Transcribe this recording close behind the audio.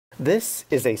This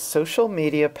is a social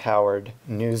media-powered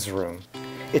newsroom.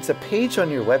 It's a page on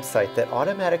your website that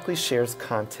automatically shares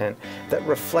content that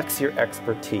reflects your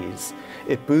expertise.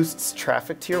 It boosts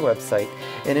traffic to your website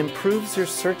and improves your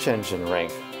search engine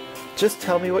rank. Just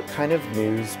tell me what kind of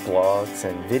news, blogs,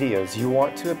 and videos you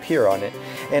want to appear on it,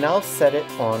 and I'll set it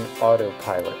on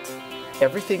autopilot.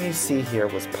 Everything you see here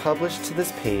was published to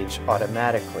this page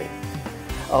automatically.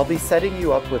 I'll be setting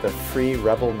you up with a free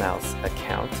RebelMouse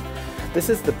account. This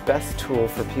is the best tool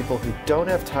for people who don't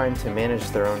have time to manage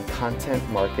their own content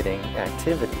marketing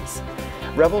activities.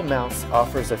 RebelMouse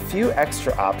offers a few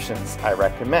extra options I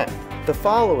recommend. The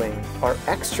following are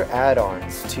extra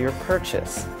add-ons to your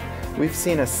purchase. We've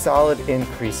seen a solid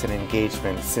increase in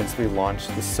engagement since we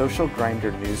launched the Social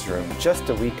Grinder Newsroom just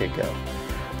a week ago.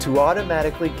 To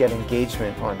automatically get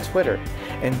engagement on Twitter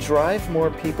and drive more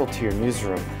people to your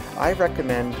newsroom, I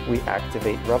recommend we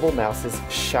activate RebelMouse's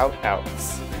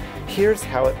shout-outs. Here's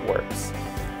how it works.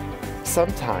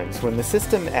 Sometimes when the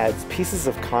system adds pieces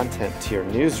of content to your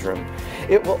newsroom,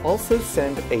 it will also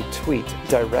send a tweet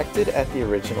directed at the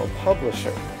original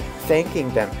publisher, thanking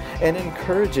them and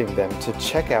encouraging them to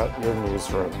check out your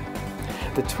newsroom.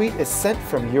 The tweet is sent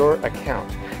from your account,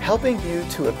 helping you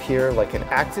to appear like an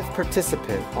active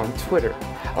participant on Twitter.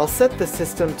 I'll set the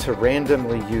system to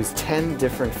randomly use 10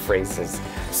 different phrases,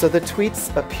 so the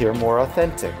tweets appear more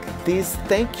authentic. These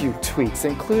thank you tweets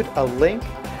include a link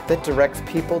that directs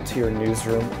people to your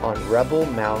newsroom on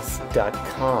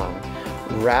RebelMouse.com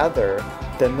rather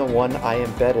than the one I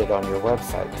embedded on your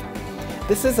website.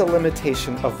 This is a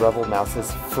limitation of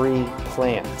RebelMouse's free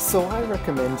plan, so I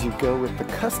recommend you go with the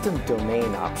custom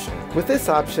domain option. With this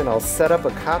option, I'll set up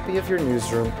a copy of your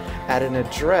newsroom at an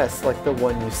address like the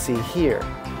one you see here.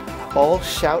 All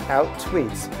shout-out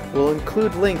tweets will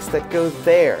include links that go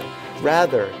there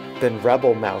rather than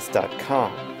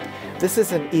RebelMouse.com. This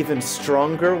is an even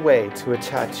stronger way to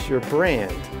attach your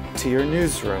brand to your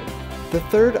newsroom. The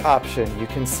third option you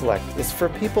can select is for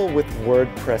people with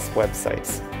WordPress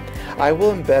websites. I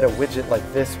will embed a widget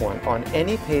like this one on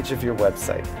any page of your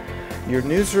website. Your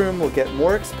newsroom will get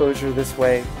more exposure this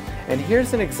way, and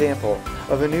here's an example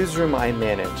of a newsroom I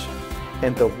manage,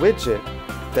 and the widget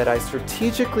that I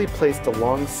strategically placed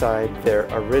alongside their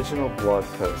original blog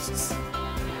posts.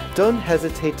 Don't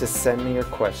hesitate to send me your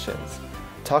questions.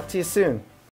 Talk to you soon.